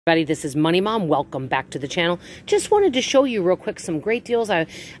Everybody, this is Money Mom. Welcome back to the channel. Just wanted to show you real quick some great deals I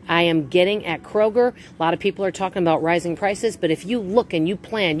am getting at Kroger. A lot of people are talking about rising prices, but if you look and you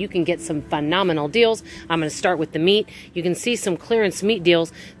plan, you can get some phenomenal deals. I'm going to start with the meat. You can see some clearance meat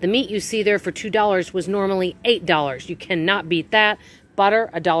deals. The meat you see there for $2 was normally $8. You cannot beat that. Butter,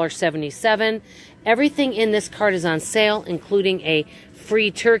 $1.77. Everything in this cart is on sale, including a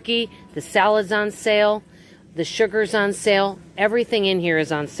free turkey. The salad's on sale. The sugar's on sale. Everything in here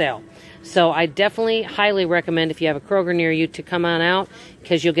is on sale. So I definitely highly recommend if you have a Kroger near you to come on out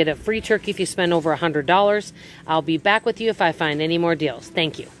because you'll get a free turkey if you spend over $100. I'll be back with you if I find any more deals.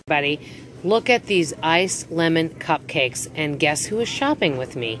 Thank you. Everybody, look at these ice lemon cupcakes, and guess who is shopping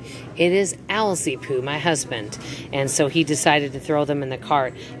with me? It is Alice Pooh, my husband, and so he decided to throw them in the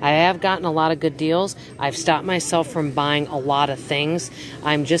cart. I have gotten a lot of good deals. I've stopped myself from buying a lot of things.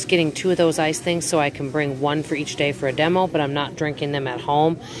 I'm just getting 2 of those ice things so I can bring 1 for each day for a demo, but I'm not drinking them at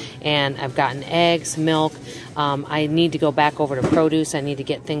home. And I've gotten eggs, milk. I need to go back over to produce. I need to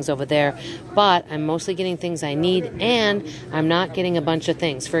get things over there, but I'm mostly getting things I need, and I'm not getting a bunch of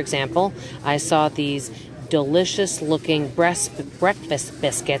things. For example, I saw these delicious looking breakfast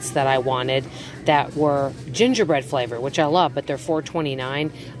biscuits that I wanted that were gingerbread flavor, which I love, but they're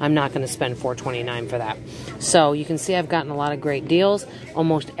 $4.29. I'm not going to spend $4.29 for that. So you can see I've gotten a lot of great deals.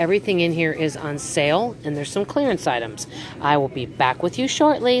 Almost everything in here is on sale, and there's some clearance items. I will be back with you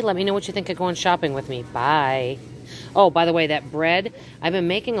shortly. Let me know what you think of going shopping with me. Bye. Oh, by the way, that bread, I've been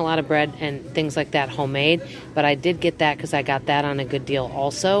making a lot of bread and things like that homemade, but I did get that because I got that on a good deal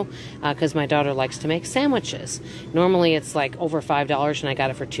also because my daughter likes to make sandwiches. Normally it's like over $5 and I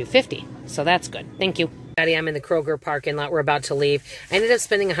got it for $2.50, so that's good. Thank you. I'm in the Kroger parking lot. We're about to leave. I ended up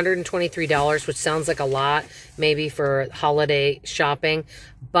spending $123, which sounds like a lot, maybe for holiday shopping.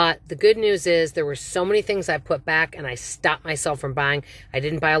 But the good news is there were so many things I put back and I stopped myself from buying. I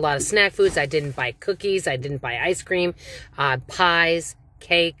didn't buy a lot of snack foods. I didn't buy cookies. I didn't buy ice cream, pies,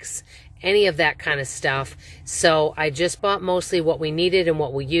 cakes, any of that kind of stuff. So I just bought mostly what we needed and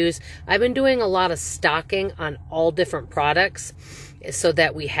what we use. I've been doing a lot of stocking on all different products so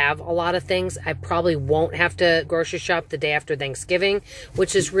that we have a lot of things. I probably won't have to grocery shop the day after Thanksgiving,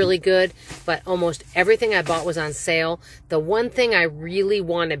 which is really good, but almost everything I bought was on sale. The one thing I really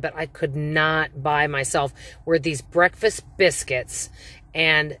wanted, but I could not buy myself, were these breakfast biscuits.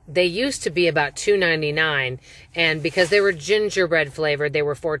 And they used to be about $2.99, and because they were gingerbread flavored, they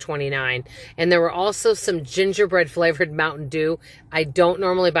were $4.29. And there were also some gingerbread flavored Mountain Dew. I don't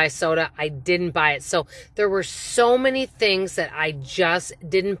normally buy soda. I didn't buy it. So there were so many things that I just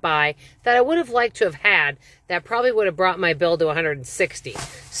didn't buy that I would have liked to have had that probably would have brought my bill to $160.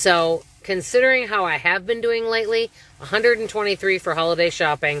 So considering how I have been doing lately, $123 for holiday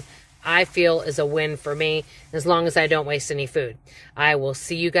shopping, I feel is a win for me, as long as I don't waste any food. I will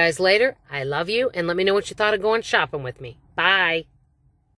see you guys later. I love you, and let me know what you thought of going shopping with me. Bye.